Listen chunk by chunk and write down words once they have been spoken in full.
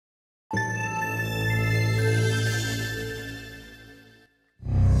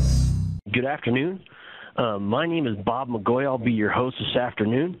Good afternoon. My name is Bob McGoy. I'll be your host this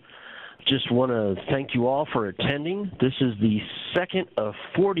afternoon. Just want to thank you all for attending. This is the second of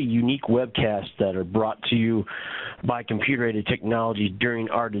 40 unique webcasts that are brought to you by Computer-Aided Technologies during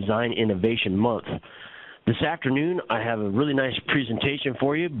our Design Innovation Month. This afternoon, I have a really nice presentation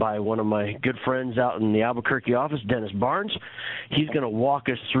for you by one of my good friends out in the Albuquerque office, Dennis Barnes. He's going to walk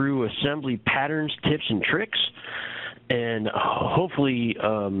us through assembly patterns, tips, and tricks. And hopefully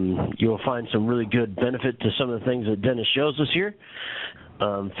you'll find some really good benefit to some of the things that Dennis shows us here.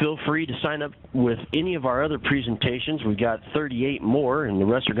 Feel free to sign up with any of our other presentations. We've got 38 more, and the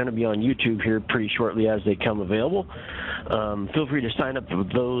rest are going to be on YouTube here pretty shortly as they come available. Feel free to sign up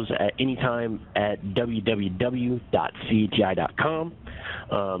with those at any time at www.cati.com.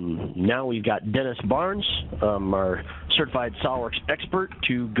 Now we've got Dennis Barnes, our certified SOLIDWORKS expert,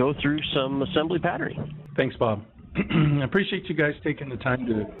 to go through some assembly patterning. Thanks, Bob. I appreciate you guys taking the time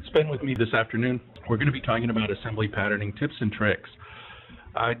to spend with me this afternoon. We're going to be talking about assembly patterning tips and tricks.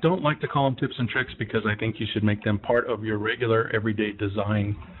 I don't like to call them tips and tricks because I think you should make them part of your regular everyday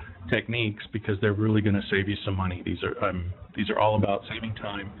design techniques because they're really going to save you some money. These are all about saving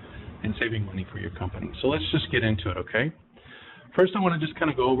time and saving money for your company. So let's just get into it, okay? First, I want to just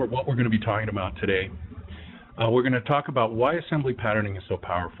kind of go over what we're going to be talking about today. We're going to talk about why assembly patterning is so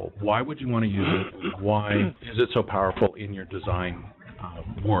powerful. Why would you want to use it? Why is it so powerful in your design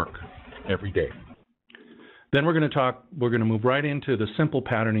work every day? Then we're going to move right into the simple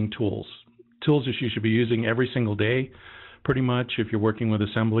patterning tools. Tools that you should be using every single day, pretty much, if you're working with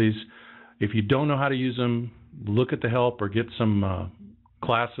assemblies. If you don't know how to use them, look at the help or get some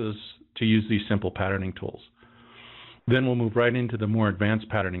classes to use these simple patterning tools. Then we'll move right into the more advanced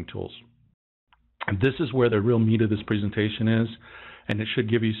patterning tools. And this is where the real meat of this presentation is, and it should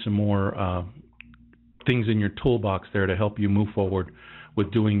give you some more things in your toolbox there to help you move forward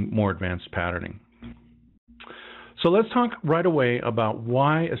with doing more advanced patterning. So let's talk right away about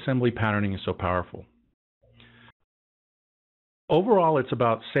why assembly patterning is so powerful. Overall, it's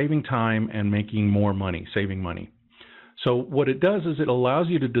about saving time and making more money, saving money. So what it does is it allows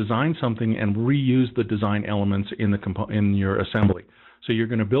you to design something and reuse the design elements in your assembly. So you're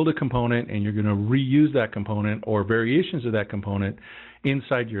going to build a component and you're going to reuse that component or variations of that component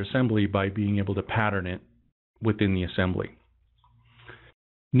inside your assembly by being able to pattern it within the assembly.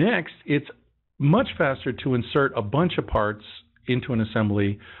 Next, it's much faster to insert a bunch of parts into an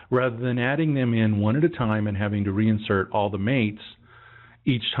assembly rather than adding them in one at a time and having to reinsert all the mates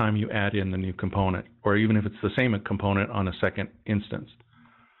each time you add in the new component, or even if it's the same component on a second instance.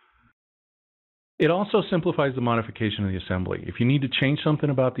 It also simplifies the modification of the assembly. If you need to change something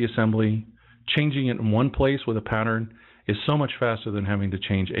about the assembly, changing it in one place with a pattern is so much faster than having to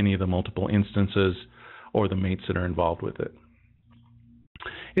change any of the multiple instances or the mates that are involved with it.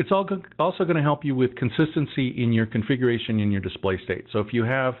 It's also going to help you with consistency in your configuration in your display state. So if you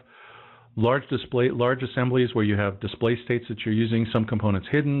have large assemblies where you have display states that you're using, some components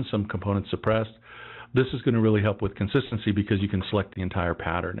hidden, some components suppressed, this is going to really help with consistency because you can select the entire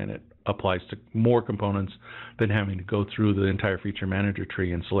pattern and it applies to more components than having to go through the entire feature manager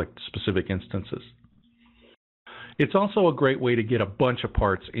tree and select specific instances. It's also a great way to get a bunch of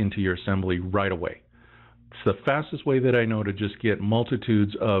parts into your assembly right away. It's the fastest way that I know to just get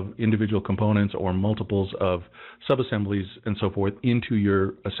multitudes of individual components or multiples of subassemblies and so forth into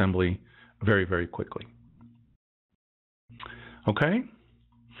your assembly very, very quickly. Okay?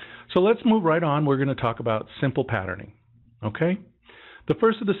 So let's move right on. We're going to talk about simple patterning. Okay? The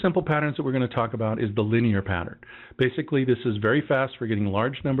first of the simple patterns that we're going to talk about is the linear pattern. Basically, this is very fast for getting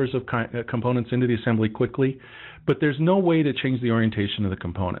large numbers of components into the assembly quickly, but there's no way to change the orientation of the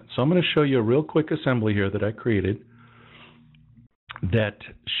component. So I'm going to show you a real quick assembly here that I created that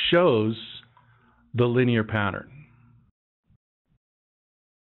shows the linear pattern.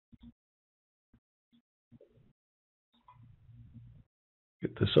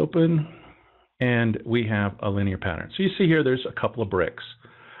 Get this open. And we have a linear pattern. So you see here there's a couple of bricks.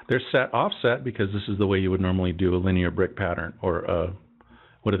 They're set offset because this is the way you would normally do a linear brick pattern, or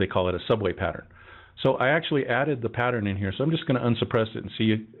what do they call it, a subway pattern. So I actually added the pattern in here. So I'm just going to unsuppress it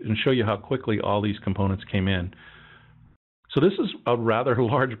and show you how quickly all these components came in. So this is a rather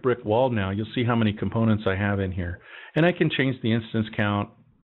large brick wall now. You'll see how many components I have in here. And I can change the instance count,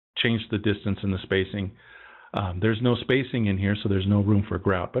 change the distance and the spacing. There's no spacing in here, so there's no room for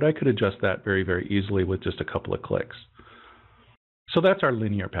grout, but I could adjust that very, very easily with just a couple of clicks. So that's our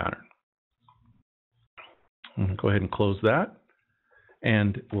linear pattern. Go ahead and close that,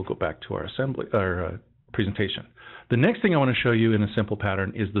 and we'll go back to our presentation. The next thing I want to show you in a simple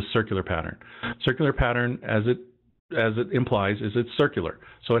pattern is the circular pattern. Circular pattern, as it as it implies, is it's circular.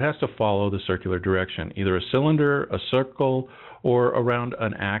 So it has to follow the circular direction, either a cylinder, a circle, or around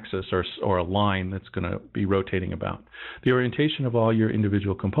an axis or a line that's going to be rotating about. The orientation of all your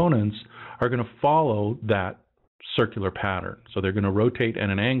individual components are going to follow that circular pattern. So they're going to rotate at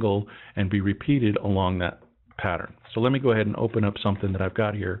an angle and be repeated along that pattern. So let me go ahead and open up something that I've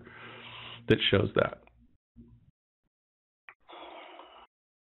got here that shows that.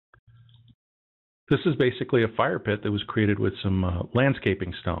 This is basically a fire pit that was created with some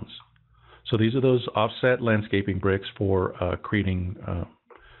landscaping stones. So these are those offset landscaping bricks for creating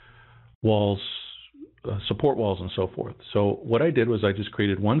walls, support walls, and so forth. So what I did was I just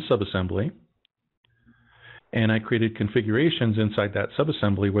created one subassembly, and I created configurations inside that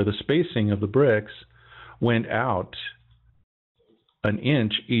subassembly where the spacing of the bricks went out an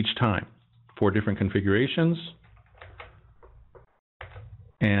inch each time for different configurations.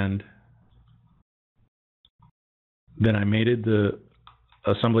 And then I mated the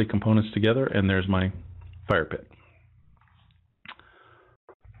assembly components together, and there's my fire pit.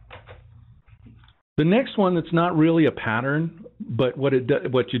 The next one, that's not really a pattern, but what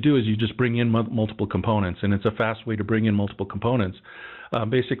you do is you just bring in multiple components, and it's a fast way to bring in multiple components.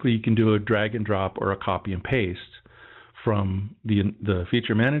 Basically, you can do a drag and drop or a copy and paste from the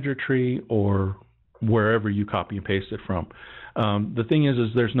feature manager tree or wherever you copy and paste it from. The thing is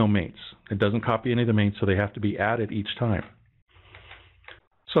there's no mates. It doesn't copy any of the mates, so they have to be added each time.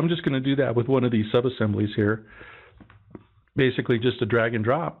 So I'm just going to do that with one of these subassemblies here. Basically just a drag and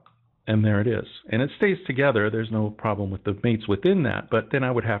drop, and there it is. And it stays together. There's no problem with the mates within that, but then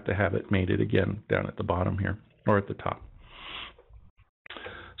I would have to have it mated again down at the bottom here, or at the top.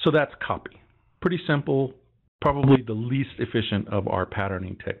 So that's copy. Pretty simple, probably the least efficient of our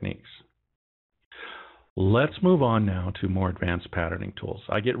patterning techniques. Let's move on now to more advanced patterning tools.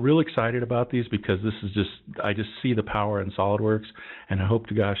 I get real excited about these because this is I just see the power in SOLIDWORKS, and I hope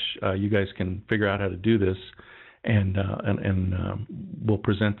to gosh you guys can figure out how to do this, and we'll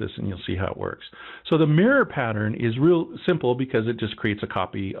present this and you'll see how it works. So the mirror pattern is real simple because it just creates a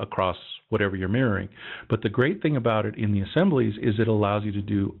copy across whatever you're mirroring. But the great thing about it in the assemblies is it allows you to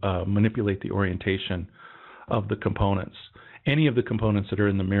do manipulate the orientation of the components, any of the components that are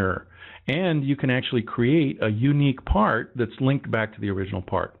in the mirror. And you can actually create a unique part that's linked back to the original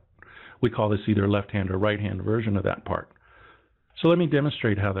part. We call this either a left-hand or right-hand version of that part. So let me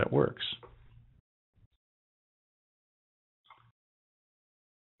demonstrate how that works.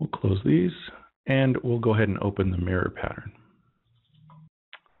 We'll close these, and we'll go ahead and open the mirror pattern.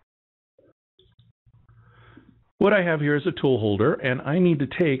 What I have here is a tool holder, and I need to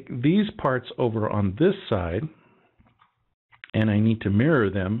take these parts over on this side, and I need to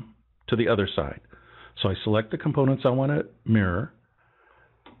mirror them to the other side. So I select the components I want to mirror.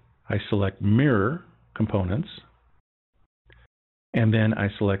 I select mirror components, and then I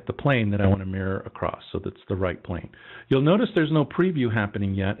select the plane that I want to mirror across, so that's the right plane. You'll notice there's no preview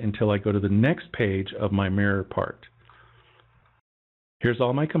happening yet until I go to the next page of my mirror part. Here's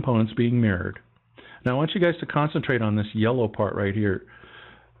all my components being mirrored. Now I want you guys to concentrate on this yellow part right here.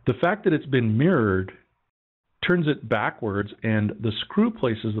 The fact that it's been mirrored turns it backwards, and the screw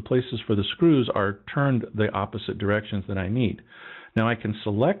places, the places for the screws, are turned the opposite directions that I need. Now I can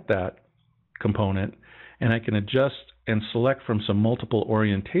select that component, and I can adjust and select from some multiple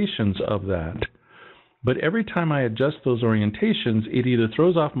orientations of that. But every time I adjust those orientations, it either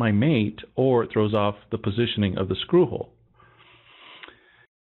throws off my mate or it throws off the positioning of the screw hole.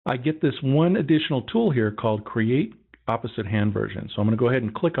 I get this one additional tool here called Create Opposite Hand Version. So I'm going to go ahead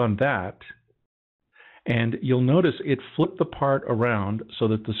and click on that. And you'll notice it flipped the part around so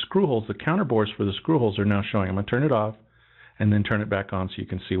that the screw holes, the counterbores for the screw holes, are now showing. I'm going to turn it off and then turn it back on so you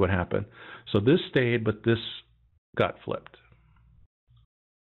can see what happened. So this stayed, but this got flipped.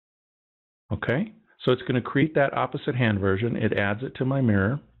 Okay, so it's going to create that opposite hand version. It adds it to my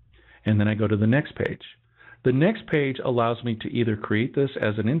mirror, and then I go to the next page. The next page allows me to either create this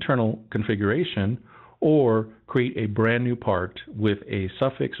as an internal configuration or create a brand new part with a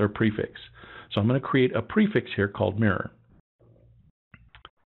suffix or prefix. So I'm going to create a prefix here called mirror.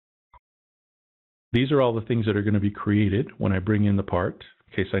 These are all the things that are going to be created when I bring in the part,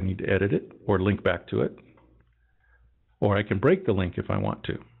 in case I need to edit it or link back to it. Or I can break the link if I want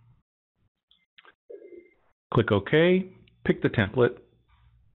to. Click OK, pick the template.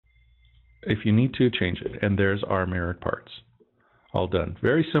 If you need to, change it. And there's our mirrored parts. All done.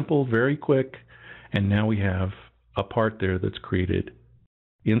 Very simple, very quick. And now we have a part there that's created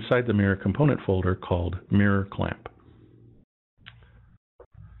inside the mirror component folder called mirror clamp.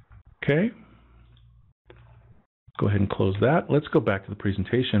 Okay. Go ahead and close that. Let's go back to the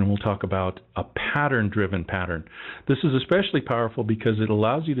presentation and we'll talk about a pattern-driven pattern. This is especially powerful because it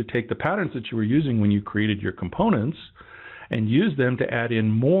allows you to take the patterns that you were using when you created your components and use them to add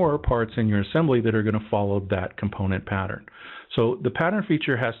in more parts in your assembly that are going to follow that component pattern. So the pattern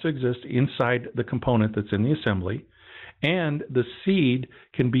feature has to exist inside the component that's in the assembly, and the seed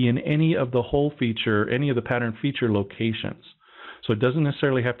can be in any of the whole feature, any of the pattern feature locations. So it doesn't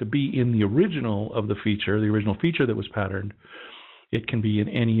necessarily have to be in the original of the original feature that was patterned. It can be in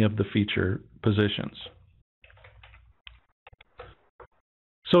any of the feature positions.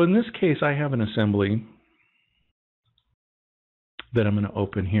 So in this case, I have an assembly that I'm going to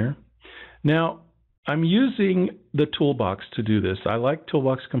open here. Now, I'm using the toolbox to do this. I like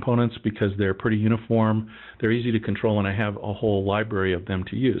toolbox components because they're pretty uniform, they're easy to control, and I have a whole library of them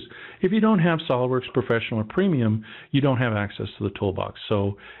to use. If you don't have SOLIDWORKS Professional or Premium, you don't have access to the toolbox.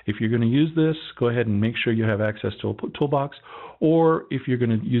 So if you're going to use this, go ahead and make sure you have access to a toolbox, or if you're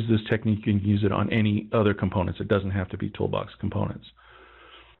going to use this technique, you can use it on any other components. It doesn't have to be toolbox components.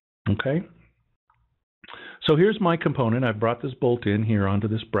 Okay? So here's my component. I've brought this bolt in here onto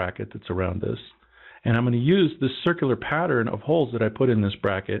this bracket that's around this. And I'm going to use this circular pattern of holes that I put in this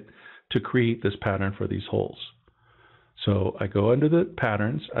bracket to create this pattern for these holes. So I go under the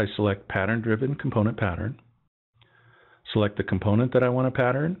patterns, I select pattern-driven component pattern, select the component that I want to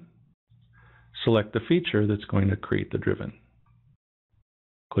pattern, select the feature that's going to create the driven.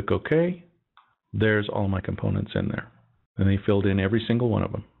 Click OK. There's all my components in there. And they filled in every single one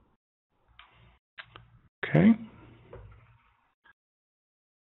of them. Okay.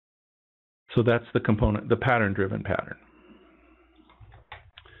 So that's the component, the pattern-driven pattern.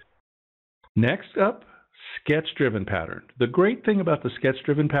 Next up, sketch-driven pattern. The great thing about the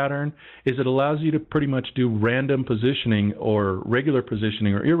sketch-driven pattern is it allows you to pretty much do random positioning or regular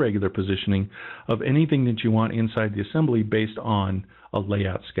positioning or irregular positioning of anything that you want inside the assembly based on a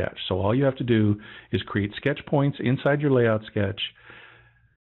layout sketch. So all you have to do is create sketch points inside your layout sketch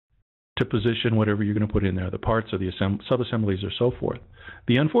to position whatever you're going to put in there, the parts or the sub-assemblies or so forth.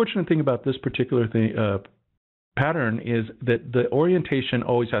 The unfortunate thing about this particular pattern is that the orientation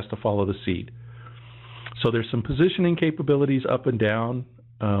always has to follow the seed. So there's some positioning capabilities up and down,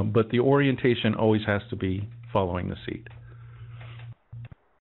 but the orientation always has to be following the seed.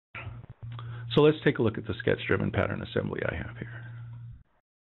 So let's take a look at the sketch-driven pattern assembly I have here.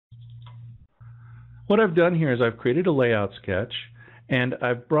 What I've done here is I've created a layout sketch, and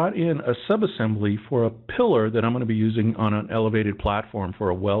I've brought in a subassembly for a pillar that I'm going to be using on an elevated platform for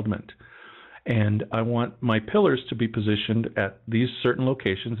a weldment. And I want my pillars to be positioned at these certain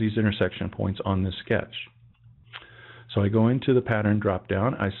locations, these intersection points on this sketch. So I go into the pattern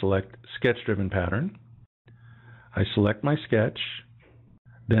drop-down, I select sketch-driven pattern, I select my sketch,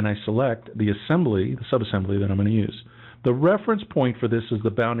 then I select the assembly, the subassembly that I'm going to use. The reference point for this is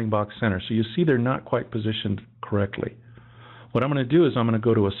the bounding box center, so you see they're not quite positioned correctly. What I'm going to do is I'm going to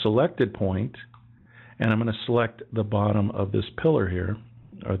go to a selected point, and I'm going to select the bottom of this pillar here,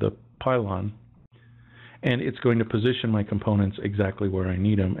 or the pylon, and it's going to position my components exactly where I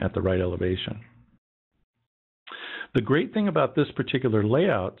need them at the right elevation. The great thing about this particular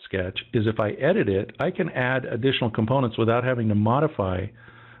layout sketch is if I edit it, I can add additional components without having to modify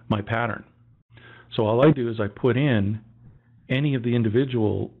my pattern. So all I do is I put in any of the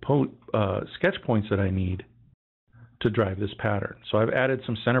individual sketch points that I need to drive this pattern. So I've added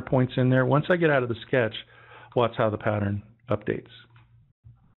some center points in there. Once I get out of the sketch, watch how the pattern updates.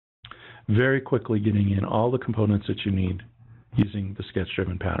 Very quickly getting in all the components that you need using the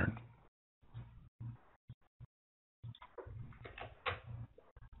sketch-driven pattern.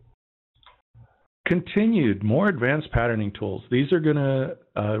 Continued, more advanced patterning tools. These are going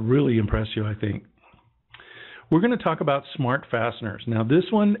to really impress you, I think. We're going to talk about smart fasteners. Now this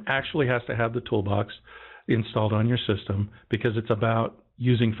one actually has to have the toolbox installed on your system because it's about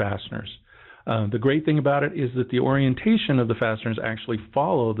using fasteners. The great thing about it is that the orientation of the fasteners actually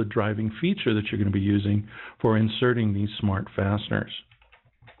follow the driving feature that you're going to be using for inserting these smart fasteners.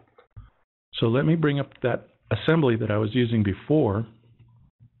 So let me bring up that assembly that I was using before.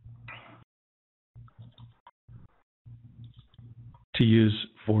 To use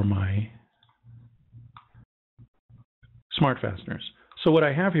for my smart fasteners. So what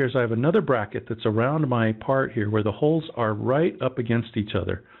I have here is I have another bracket that's around my part here where the holes are right up against each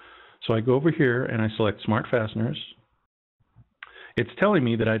other. So I go over here and I select Smart Fasteners. It's telling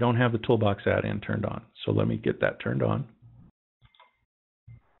me that I don't have the Toolbox add-in turned on. So let me get that turned on.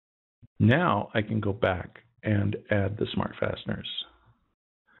 Now I can go back and add the Smart Fasteners.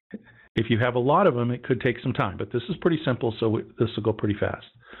 If you have a lot of them, it could take some time, but this is pretty simple, so this will go pretty fast.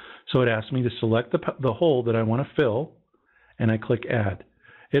 So it asks me to select the hole that I want to fill, and I click Add.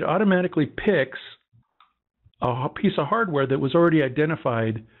 It automatically picks a piece of hardware that was already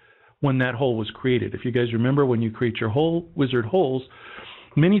identified when that hole was created. If you guys remember, when you create your hole wizard holes,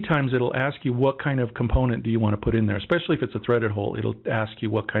 many times it'll ask you what kind of component do you want to put in there, especially if it's a threaded hole. It'll ask you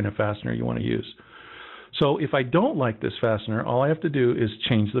what kind of fastener you want to use. So if I don't like this fastener, all I have to do is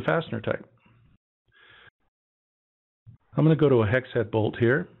change the fastener type. I'm going to go to a hex head bolt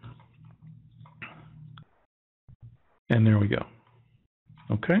here. And there we go.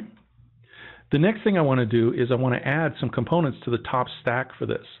 Okay. The next thing I want to do is I want to add some components to the top stack for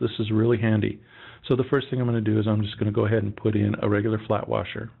this. This is really handy. So the first thing I'm going to do is I'm just going to go ahead and put in a regular flat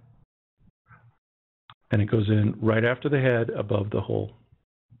washer. And it goes in right after the head above the hole.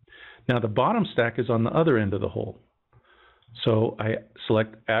 Now the bottom stack is on the other end of the hole. So I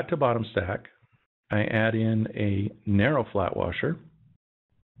select Add to Bottom Stack. I add in a narrow flat washer.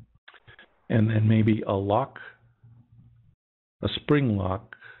 And then maybe a lock, a spring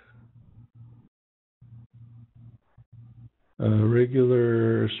lock, a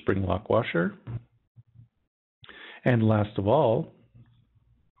regular spring lock washer, and last of all,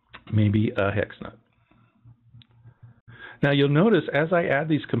 maybe a hex nut. Now you'll notice as I add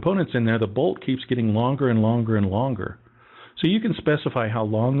these components in there, the bolt keeps getting longer and longer and longer. So you can specify how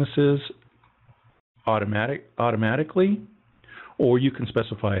long this is automatically, or you can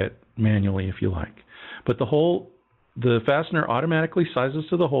specify it manually if you like. But the fastener automatically sizes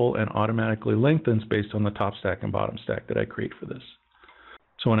to the hole and automatically lengthens based on the top stack and bottom stack that I create for this.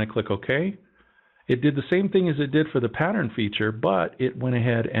 So when I click OK, it did the same thing as it did for the pattern feature, but it went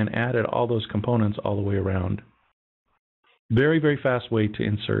ahead and added all those components all the way around. Very, very fast way to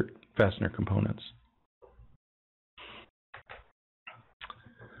insert fastener components.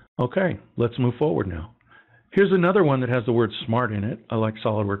 Okay, let's move forward now. Here's another one that has the word smart in it. I like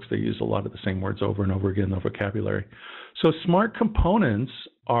SOLIDWORKS. They use a lot of the same words over and over again in the vocabulary. So smart components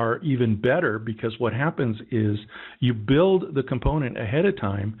are even better because what happens is you build the component ahead of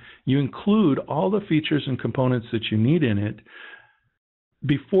time. You include all the features and components that you need in it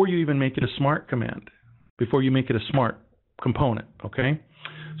before you even make it a smart command, before you make it a smart component, okay?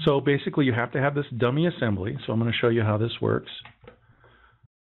 So basically you have to have this dummy assembly. So I'm going to show you how this works.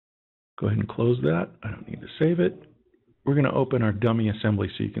 Go ahead and close that. I don't need to save it. We're going to open our dummy assembly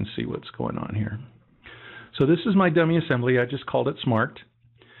so you can see what's going on here. So this is my dummy assembly. I just called it Smart.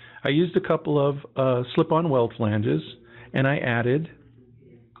 I used a couple of slip-on weld flanges, and I added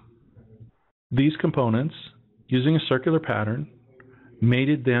these components using a circular pattern,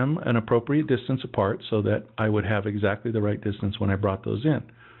 mated them an appropriate distance apart so that I would have exactly the right distance when I brought those in.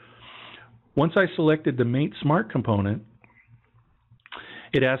 Once I selected the Mate Smart component,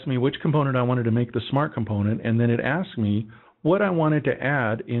 it asked me which component I wanted to make the smart component, and then it asked me what I wanted to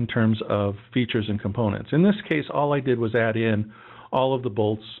add in terms of features and components. In this case, all I did was add in all of the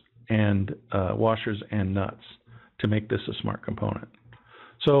bolts and washers and nuts to make this a smart component.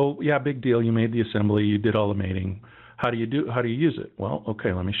 So yeah, big deal. You made the assembly, you did all the mating. How do you use it? Well,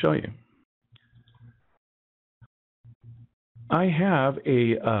 okay, let me show you. I have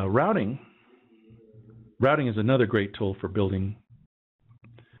a routing. Routing is another great tool for building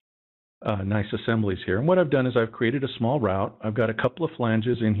nice assemblies here. And what I've done is I've created a small route. I've got a couple of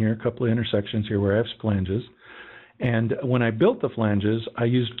flanges in here, a couple of intersections here where I have flanges. And when I built the flanges, I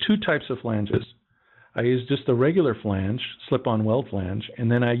used two types of flanges. I used just the regular flange, slip-on weld flange,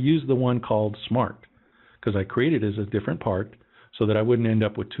 and then I used the one called Smart because I created it as a different part so that I wouldn't end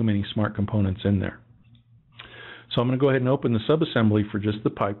up with too many smart components in there. So I'm going to go ahead and open the subassembly for just the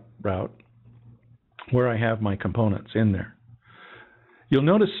pipe route where I have my components in there. You'll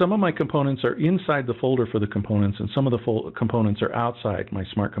notice some of my components are inside the folder for the components, and some of the components are outside my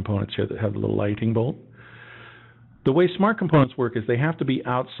smart components here that have the little lighting bolt. The way smart components work is they have to be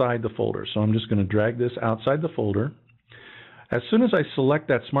outside the folder. So I'm just going to drag this outside the folder. As soon as I select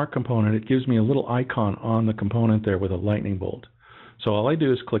that smart component, it gives me a little icon on the component there with a lightning bolt. So all I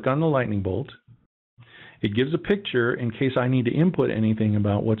do is click on the lightning bolt. It gives a picture in case I need to input anything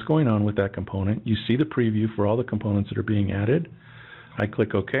about what's going on with that component. You see the preview for all the components that are being added. I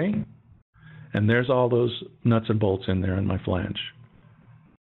click OK, and there's all those nuts and bolts in there in my flange.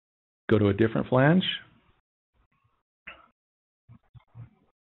 Go to a different flange.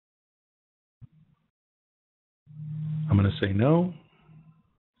 I'm going to say no.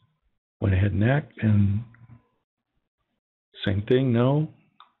 Went ahead and same thing, no.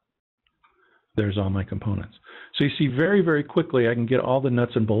 There's all my components. So you see very, very quickly I can get all the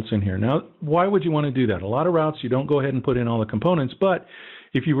nuts and bolts in here. Now, why would you want to do that? A lot of routes you don't go ahead and put in all the components, but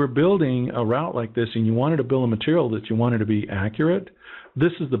if you were building a route like this and you wanted to build a material that you wanted to be accurate,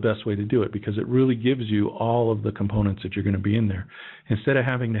 This is the best way to do it because it really gives you all of the components that you're going to be in there. Instead of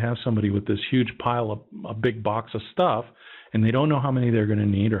having to have somebody with this huge pile of a big box of stuff and they don't know how many they're going to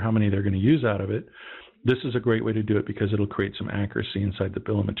need or how many they're going to use out of it, this is a great way to do it because it'll create some accuracy inside the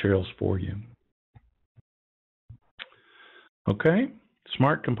bill of materials for you. Okay,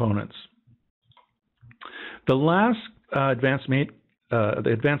 smart components. The last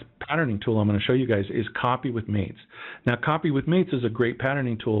the advanced patterning tool I'm going to show you guys is Copy with Mates. Now, Copy with Mates is a great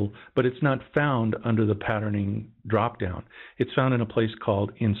patterning tool, but it's not found under the patterning dropdown. It's found in a place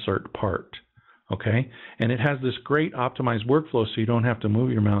called Insert Part. Okay, and it has this great optimized workflow so you don't have to move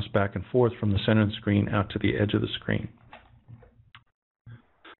your mouse back and forth from the center of the screen out to the edge of the screen.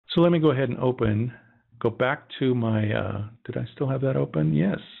 So let me go ahead and go back to my, did I still have that open?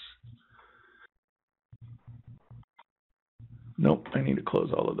 Yes. Nope, I need to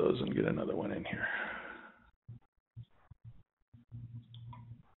close all of those and get another one in here.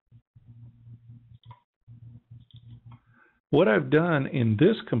 What I've done in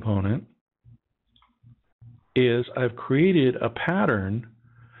this component is I've created a pattern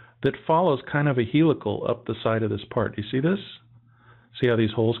that follows kind of a helical up the side of this part. Do you see this? See how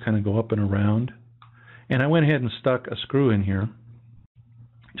these holes kind of go up and around? And I went ahead and stuck a screw in here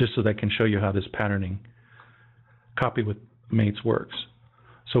just so that I can show you how this patterning Copy with Mates works.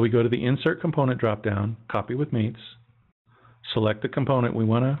 So we go to the Insert Component dropdown, Copy with Mates, select the component we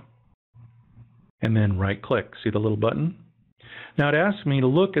want to, and then right-click. See the little button? Now it asks me to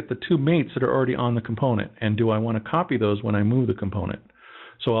look at the two mates that are already on the component, and do I want to copy those when I move the component?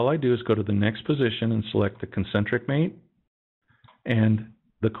 So all I do is go to the next position and select the concentric mate and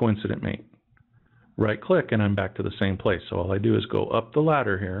the coincident mate. Right-click and I'm back to the same place. So all I do is go up the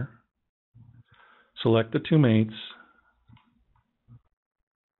ladder here, select the two mates,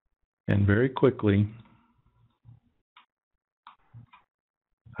 and very quickly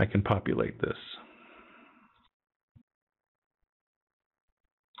I can populate this.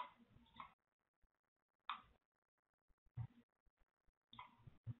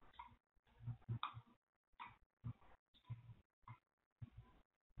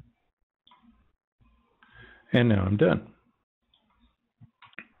 And now I'm done.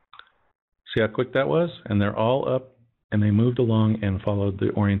 See how quick that was? And they're all up and they moved along and followed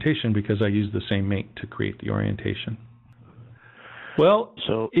the orientation because I used the same mate to create the orientation. Well,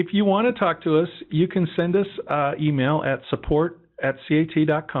 so if you want to talk to us, you can send us email at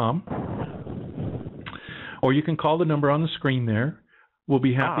support@cat.com, or you can call the number on the screen there. We'll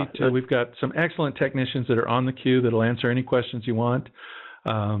be happy to. We've got some excellent technicians that are on the queue that'll answer any questions you want.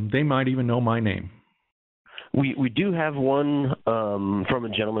 They might even know my name. We do have one from a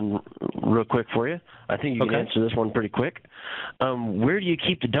gentleman real quick for you. I think you can answer this one pretty quick. Where do you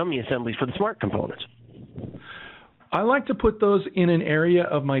keep the dummy assemblies for the smart components? I like to put those in an area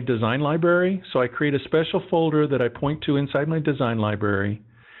of my design library. So I create a special folder that I point to inside my design library.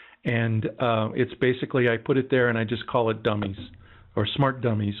 And it's basically, I put it there and I just call it dummies or smart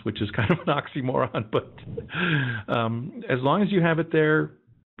dummies, which is kind of an oxymoron. But as long as you have it there,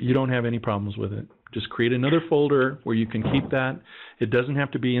 you don't have any problems with it. Just create another folder where you can keep that. It doesn't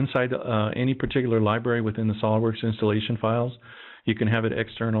have to be inside any particular library within the SOLIDWORKS installation files. You can have it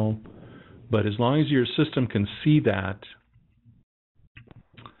external. But as long as your system can see that,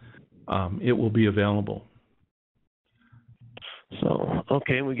 it will be available. So,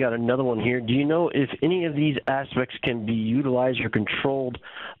 okay, we got another one here. Do you know if any of these aspects can be utilized or controlled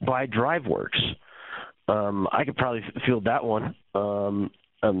by DriveWorks? I could probably field that one.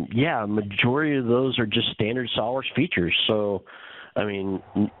 Yeah, a majority of those are just standard SOLIDWORKS features. So, I mean,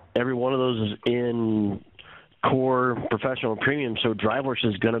 every one of those is in Core, Professional, and Premium. So DriveWorks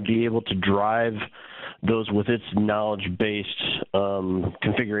is going to be able to drive those with its knowledge-based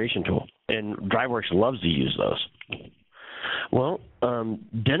configuration tool. And DriveWorks loves to use those. Well,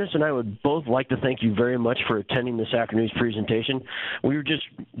 Dennis and I would both like to thank you very much for attending this afternoon's presentation.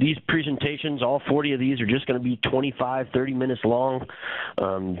 These presentations, all 40 of these are just going to be 25, 30 minutes long,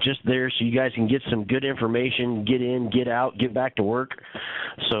 just there so you guys can get some good information, get in, get out, get back to work.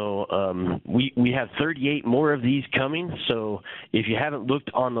 So we have 38 more of these coming. So if you haven't looked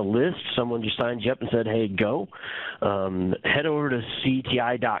on the list, someone just signed you up and said, hey, go. Head over to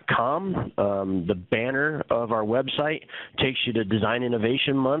CTI.com. The banner of our website takes you to Design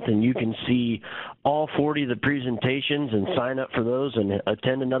Innovation Month, and you can see all 40 of the presentations and sign up for those and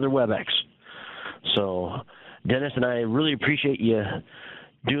attend another WebEx. So, Dennis and I really appreciate you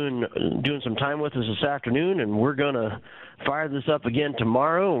doing some time with us this afternoon, and we're going to fire this up again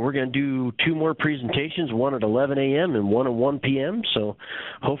tomorrow, and we're going to do 2 more presentations, one at 11 a.m. and one at 1 p.m., so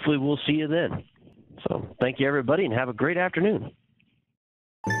hopefully we'll see you then. So thank you, everybody, and have a great afternoon.